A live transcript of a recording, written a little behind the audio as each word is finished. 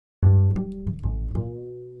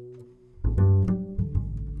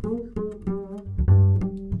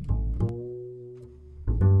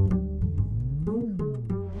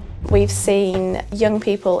We've seen young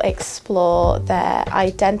people explore their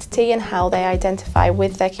identity and how they identify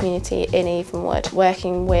with their community in Evenwood,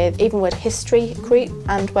 working with Evenwood History Group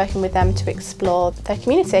and working with them to explore their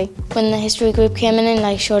community. When the history group came in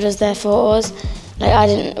and showed us their photos, I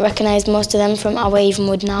didn't recognise most of them from our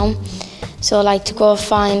Evenwood now. So to go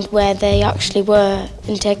find where they actually were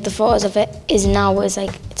and take the photos of it it's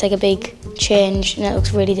like a big change, and it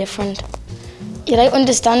looks really different. You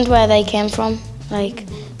understand where they came from,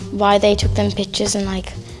 why they took them pictures and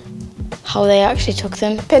how they actually took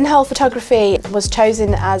them. Pinhole photography was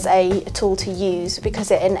chosen as a tool to use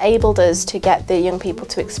because it enabled us to get the young people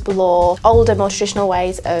to explore older, more traditional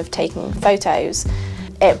ways of taking photos.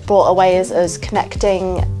 It brought a way as us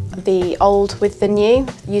connecting the old with the new,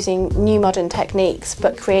 using new modern techniques,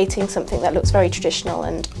 but creating something that looks very traditional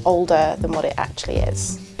and older than what it actually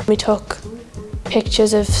is. We took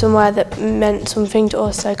pictures of somewhere that meant something to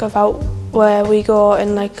us, about where we go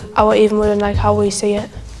and our Evenwood and how we see it.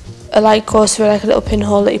 A light goes through a little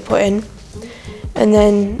pinhole that you put in, and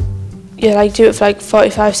then you do it for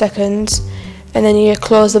 45 seconds, and then you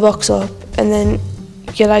close the box up, and then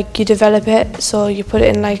you develop it, so you put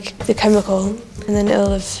it in the chemical, and then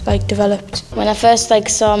it'll have developed. When I first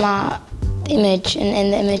saw my image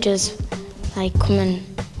and the images coming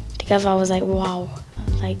together, I was like, wow.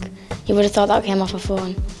 You would have thought that came off a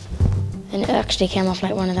phone, and it actually came off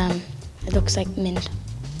one of them. It looks like mint.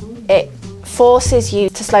 It forces you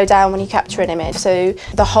to slow down when you capture an image. So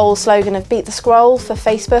the whole slogan of beat the scroll for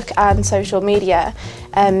Facebook and social media,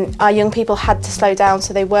 our young people had to slow down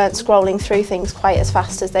so they weren't scrolling through things quite as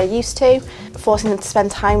fast as they used to, forcing them to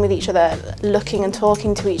spend time with each other, looking and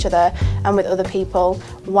talking to each other and with other people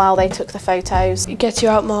while they took the photos. It gets you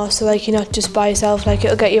out more, so you're not just by yourself,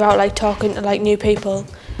 it'll get you out talking to new people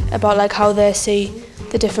about how they see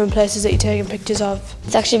the different places that you're taking pictures of.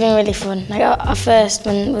 It's actually been really fun. At first,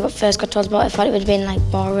 when we first got told about it, I thought it would have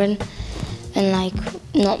been boring and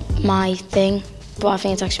not my thing, but I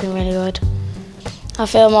think it's actually been really good. I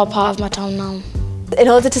feel more part of my town now. In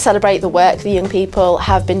order to celebrate the work the young people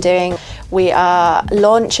have been doing, we are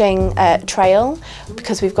launching a trail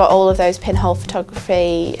because we've got all of those pinhole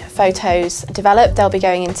photography photos developed. They'll be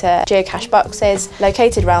going into geocache boxes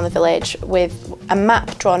located around the village with a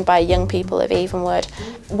map drawn by young people of Evenwood.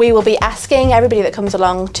 We will be asking everybody that comes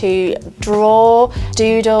along to draw,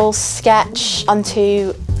 doodle, sketch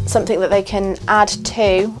onto something that they can add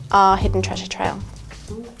to our hidden treasure trail.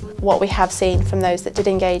 What we have seen from those that did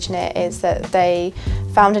engage in it is that they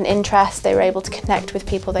found an interest, they were able to connect with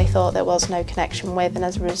people they thought there was no connection with, and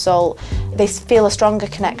as a result they feel a stronger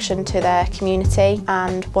connection to their community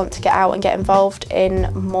and want to get out and get involved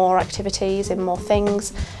in more activities, in more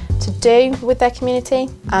things to do with their community,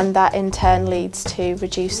 and that in turn leads to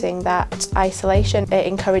reducing that isolation. It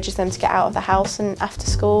encourages them to get out of the house and after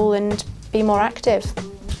school and be more active.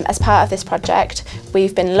 As part of this project,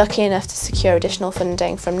 we've been lucky enough to secure additional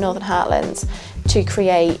funding from Northern Heartlands to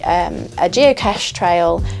create a geocache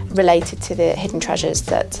trail related to the hidden treasures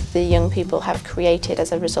that the young people have created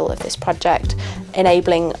as a result of this project,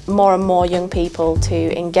 enabling more and more young people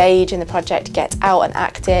to engage in the project, get out and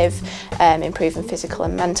active, improving physical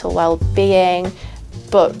and mental well-being,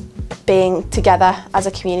 but being together as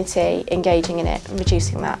a community, engaging in it and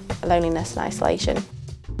reducing that loneliness and isolation.